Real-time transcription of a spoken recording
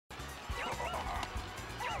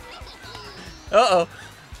Uh-oh.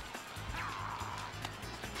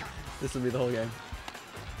 This will be the whole game.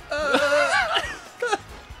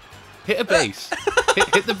 Hit a base.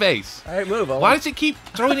 hit the base. All right, move. Why does it keep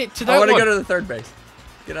throwing it to that I want to one? go to the third base.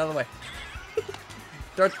 Get out of the way.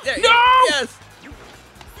 There, no! Yes!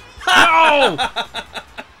 No!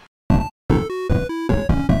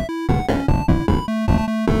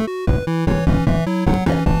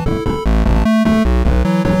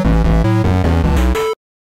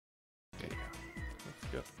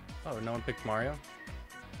 Oh, no one picked Mario?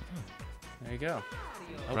 There you go.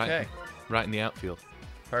 Right, Okay. right in the outfield.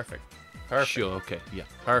 Perfect. Perfect. Sure, okay, yeah.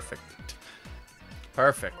 Perfect.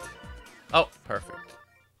 Perfect. Oh, perfect.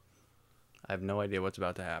 I have no idea what's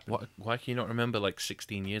about to happen. Why can you not remember like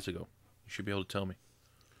 16 years ago? You should be able to tell me.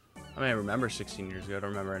 I mean, I remember 16 years ago. I don't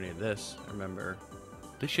remember any of this. I remember...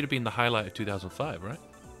 This should have been the highlight of 2005, right? It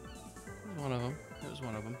was one of them. It was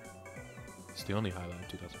one of them. It's the only highlight of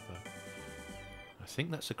 2005. I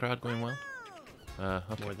think that's the crowd going well.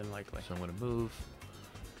 Okay. More than likely. So I'm going to move.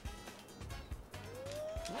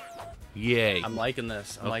 Yay. I'm liking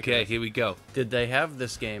this. I'm liking Okay, this. here we go. Did they have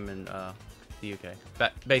this game in the UK?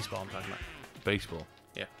 Baseball, I'm talking about. Baseball.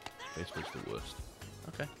 Yeah. Baseball's the worst.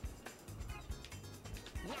 Okay.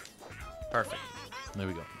 Perfect. There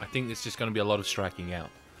we go. I think it's just going to be a lot of striking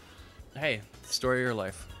out. Hey, story of your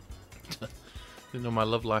life. Didn't know my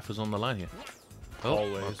love life was on the line here. Oh,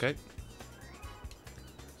 Always. okay.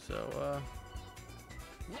 So,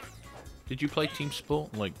 Did you play team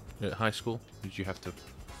sport, like, at high school? Did you have to...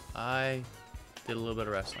 I did a little bit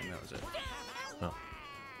of wrestling. That was it. Oh.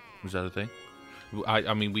 Was that a thing?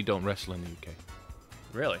 I mean, we don't wrestle in the UK.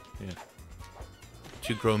 Really? Yeah.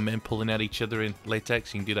 Two grown men pulling at each other in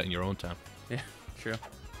latex. You can do that in your own time. Yeah, true.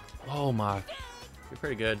 Oh, my. You're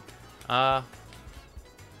pretty good. Why,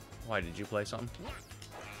 did you play something?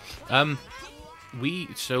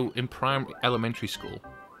 So in elementary school,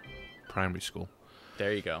 primary school,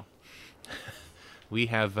 There you go. we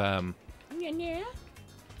have, God,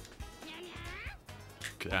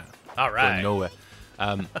 All right. going nowhere.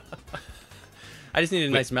 I just need a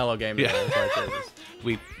nice mellow game. Yeah.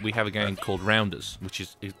 We have a game called Rounders, which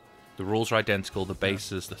is the rules are identical, the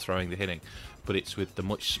bases, the throwing, the hitting, but it's with the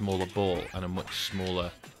much smaller ball and a much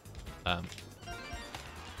smaller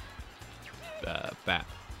bat.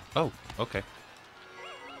 Oh, okay.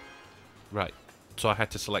 Right. So I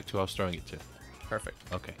had to select who I was throwing it to. Perfect.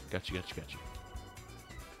 Okay, gotcha.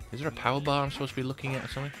 Is there a power bar I'm supposed to be looking at or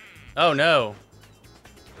something? Oh, no.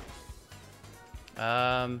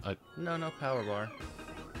 No power bar.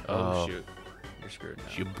 Oh, shoot. You're screwed now.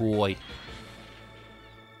 It's your boy.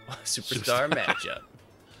 Superstar matchup.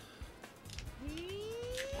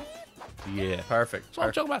 Yeah. Perfect. That's what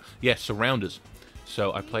I'm talking about. Yeah, so Rounders.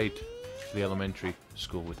 So I played for the elementary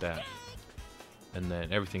school with that. And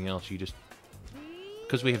then everything else, you just...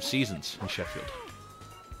 Because we have seasons in Sheffield.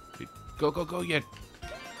 Go, yeah.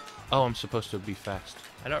 Oh, I'm supposed to be fast.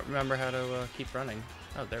 I don't remember how to keep running.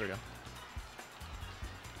 Oh, there we go.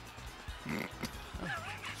 Oh,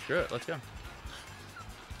 screw it. Let's go.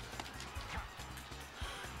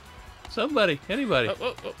 Somebody, anybody.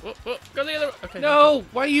 Oh. Go the other way. Okay. No,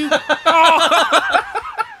 why you...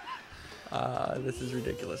 This is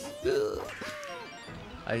ridiculous.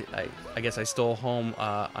 I guess I stole home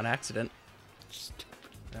on accident.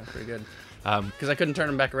 That's pretty good. Because I couldn't turn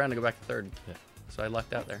him back around to go back to third. Yeah. So I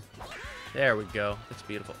lucked out there. There we go. That's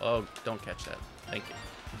beautiful. Oh, don't catch that. Thank you.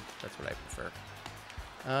 That's what I prefer.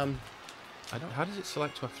 How does it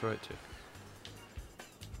select who I throw it to?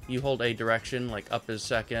 You hold a direction, like up is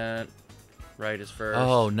second, right is first.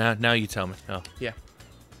 Oh, now you tell me. Oh. Yeah.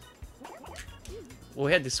 Well,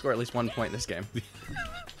 we had to score at least 1 point in this game.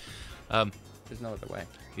 There's no other way.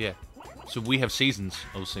 Yeah. So we have seasons,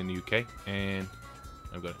 obviously, in the UK, and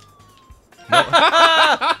I've got it.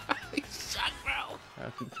 You suck, bro.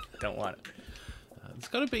 Don't want it. There's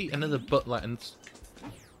got to be another button.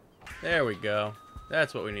 There we go.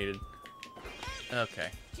 That's what we needed. Okay.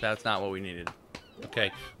 That's not what we needed.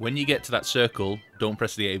 Okay. When you get to that circle, don't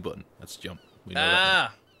press the A button. That's jump. We know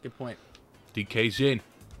that. Good point. DK's in.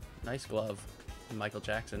 Nice glove. Michael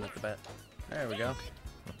Jackson at the bat. There we go.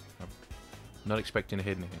 Not expecting to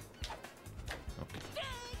hit anything. Okay.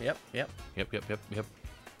 Yep.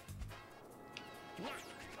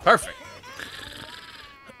 Perfect.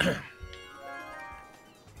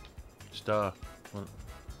 Star. Well,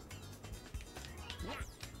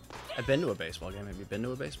 I've been to a baseball game. Have you been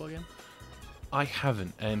to a baseball game? I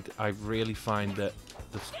haven't, and I really find that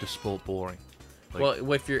the sport boring. Like,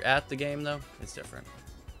 Well, if you're at the game, though, it's different.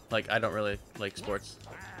 Like, I don't really like sports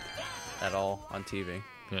at all on TV.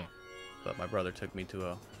 yeah. But my brother took me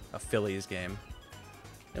to a Phillies game.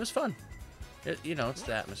 It was fun. You know, it's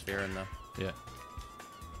the atmosphere and the... Yeah.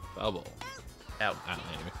 Foul ball. Out. Out,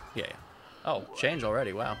 anyway. Yeah, yeah. Oh, change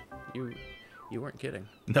already. Wow. You weren't kidding.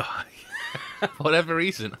 No. For whatever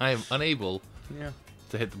reason, I am unable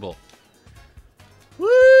to hit the ball.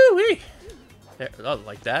 Woo-wee! There, oh,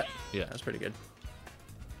 like that? Yeah. That's pretty good.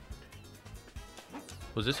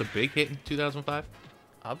 Was this a big hit in 2005?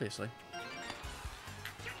 Obviously.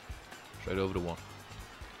 Straight over to one.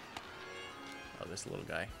 Oh, this little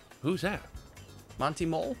guy. Who's that? Monty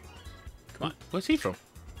Mole? Come on. Where's he from?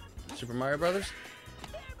 Super Mario Brothers?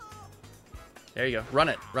 There you go. Run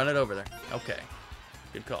it. Run it over there. Okay.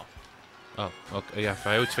 Good call. Oh, okay. Yeah,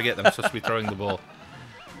 I always forget that I'm supposed to be throwing the ball.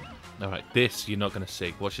 Alright, this you're not going to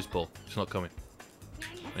see. Watch this ball. It's not coming.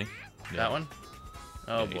 Ready? Yeah. That one?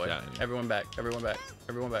 Oh, Yeah, boy. exactly. Everyone back. Everyone back.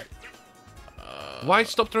 Everyone back. Why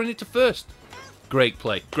stop throwing it to first? Great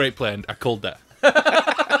play. Great play, and I called that.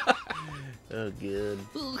 Oh, good.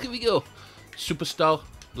 Oh, here we go. Superstar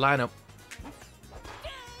lineup.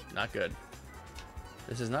 Not good.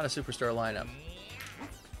 This is not a superstar lineup.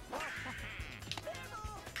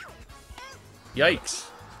 Yikes.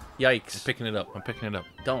 Yikes. I'm picking it up. I'm picking it up.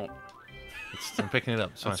 Don't. I'm picking it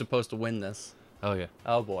up. It's I'm fine. supposed to win this. Oh, yeah.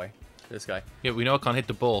 Oh, boy. This guy. Yeah, we know I can't hit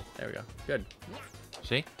the ball. There we go. Good.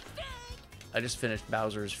 See? I just finished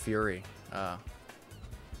Bowser's Fury. Not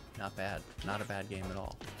bad. Not a bad game at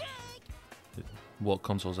all. What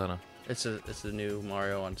console's that on? It's a new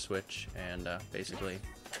Mario on Switch, and basically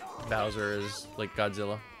Bowser is like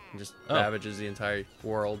Godzilla. He just ravages the entire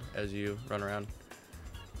world as you run around.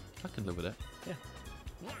 I can live with that. Yeah.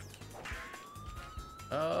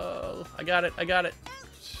 Oh, I got it. I got it.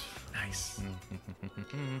 Nice.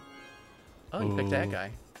 Oh, you picked that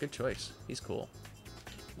guy. Good choice. He's cool.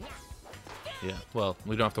 Yeah. Well,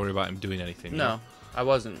 we don't have to worry about him doing anything. No, I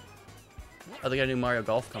wasn't. I think I knew Mario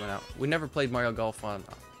Golf coming out. We never played Mario Golf on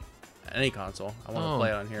any console. I want to play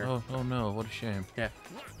it on here. Oh no, what a shame. Yeah,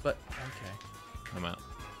 but okay. I'm out.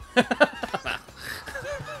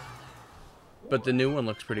 But the new one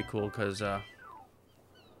looks pretty cool because it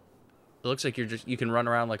looks like you can run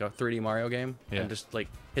around like a 3D Mario game and just like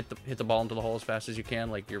hit the ball into the hole as fast as you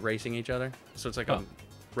can, like you're racing each other. So it's like a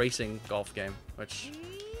racing golf game, which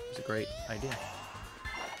is a great idea.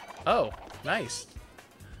 Oh, nice.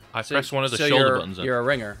 I pressed one of the shoulder buttons. You're a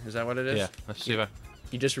ringer. Is that what it is? Yeah. Let's see if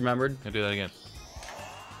You just remembered? I'll do that again.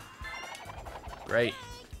 Great.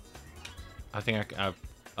 I think I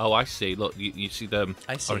oh, I see. Look, you see the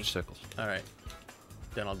orange circles. All right.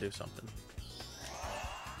 Then I'll do something.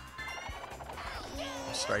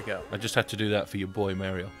 Strike out. I just had to do that for your boy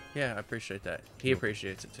Mario. Yeah, I appreciate that. He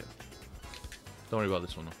appreciates it too. Don't worry about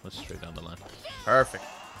this one. Let's straight down the line. Perfect.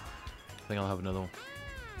 I think I'll have another one.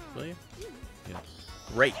 Will you? Yeah.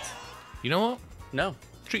 Great. You know what? No.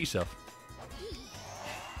 Treat yourself.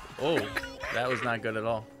 Oh, that was not good at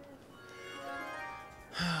all.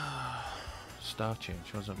 Star change.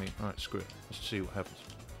 What does that mean? Alright, screw it. Let's see what happens.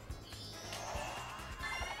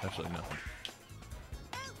 Absolutely nothing.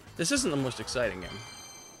 This isn't the most exciting game.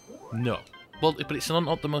 No. Well, but it's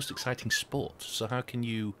not the most exciting sport. So how can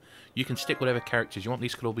you can stick whatever characters you want.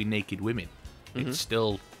 These could all be naked women. It's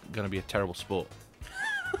still going to be a terrible sport.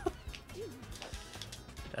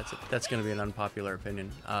 That's going to be an unpopular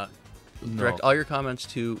opinion. No. Direct all your comments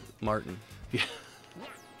to Martin. Yeah.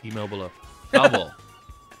 Email below. Foul.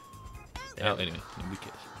 Oh, anyway, nobody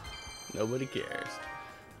cares. Nobody cares.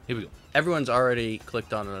 Here we go. Everyone's already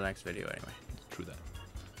clicked on to the next video anyway. True that.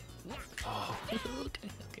 Oh, okay.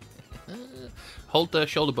 Hold the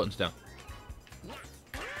shoulder buttons down.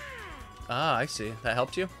 Ah, I see. That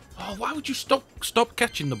helped you? Oh, why would you stop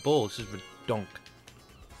catching the ball? This is redonk.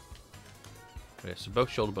 Yeah, so both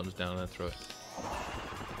shoulder buttons down and then throw it.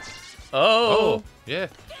 Oh! Yeah.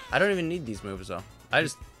 I don't even need these moves though. I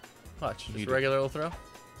just watch. Just a regular little throw.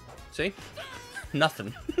 See?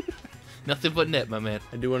 Nothing. Nothing but net, my man.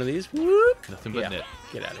 I do one of these. Whoop. Nothing but net.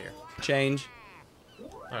 Get out of here. Change.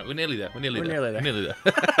 Alright, we're nearly there. We're nearly there. Nearly there. We're nearly there.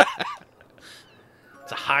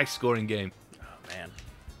 It's a high-scoring game. Oh, man.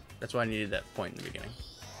 That's why I needed that point in the beginning.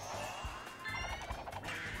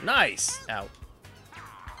 Nice! Out.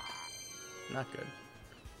 Not good.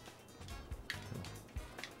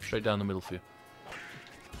 Straight down the middle for you.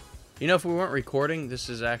 You know, if we weren't recording, this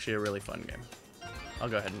is actually a really fun game. I'll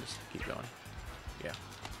go ahead and just keep going. Yeah.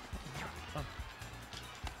 Oh.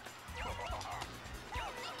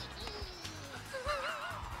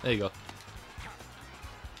 There you go.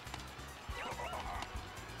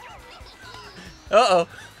 Uh-oh.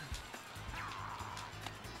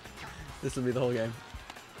 This will be the whole game.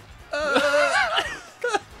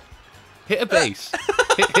 Hit a base.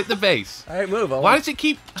 hit the base. All right, move. Why does it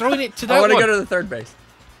keep throwing it to that I one? want to go to the third base.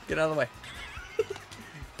 Get out of the way.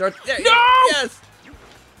 Start. There, No! Yes.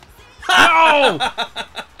 No!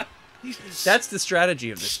 That's the strategy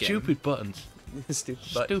of this Stupid buttons. game.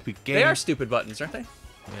 Stupid game. Game. They are stupid buttons, aren't they?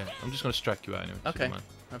 Yeah, I'm just gonna strike you out anyway. Okay. So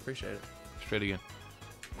I appreciate it. straight again.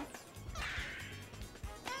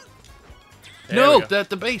 There No, we go.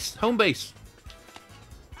 the base, home base.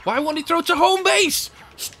 Why won't he throw to home base?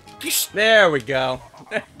 There we go.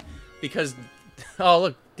 Because, oh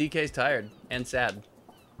look, DK's tired and sad,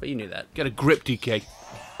 but you knew that. Get a grip, DK.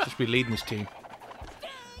 Just be leading his team.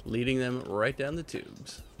 Leading them right down the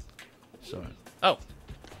tubes. Sorry. Oh,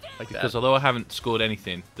 like Because that. although I haven't scored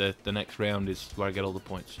anything, the next round is where I get all the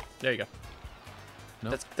points. There you go.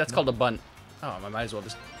 No, That's called a bunt. Oh, I might as well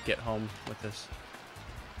just get home with this.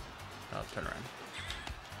 I'll turn around.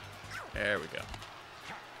 There we go.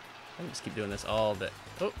 I can just keep doing this all day.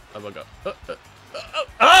 Oh, I will go.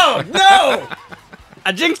 Oh, no!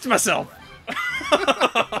 I jinxed myself.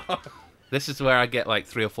 This is where I get like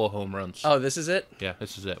 3 or 4 home runs. Oh, this is it? Yeah,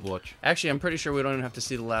 this is it. Watch. Actually, I'm pretty sure we don't even have to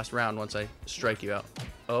see the last round once I strike you out.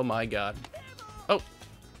 Oh my god. Oh.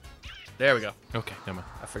 There we go. Okay, never mind.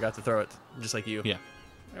 I forgot to throw it, just like you. Yeah,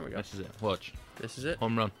 There we go. this is it. Watch. This is it.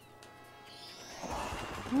 Home run.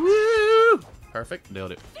 Woo! Perfect.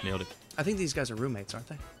 Nailed it. Nailed it. I think these guys are roommates, aren't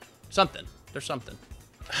they? Something. They're something.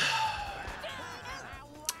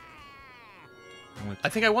 I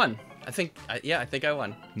think I won. Yeah, I think I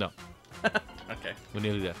won. No, Okay. we're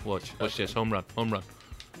nearly there. Watch. Watch this. Home run. Home run.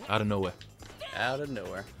 Out of nowhere. Out of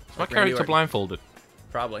nowhere. Is my Randy character Orton. blindfolded?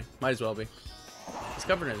 Probably. Might as well be. He's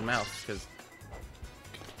covered in his mouth because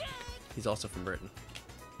he's also from Britain.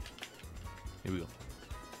 Here we go.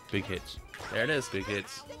 Big hits. There it is. Big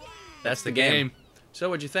hits. That's the game. So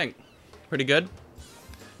what'd you think? Pretty good?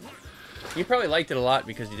 You probably liked it a lot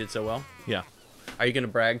because you did so well. Yeah. Are you going to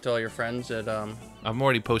brag to all your friends that, I'm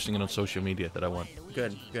already posting it on social media that I won.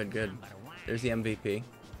 Good, good, good. There's the MVP.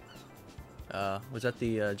 Was that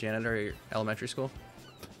the janitor at your elementary school?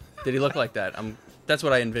 Did he look like that? That's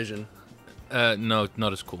what I envision. No,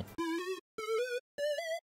 not as cool.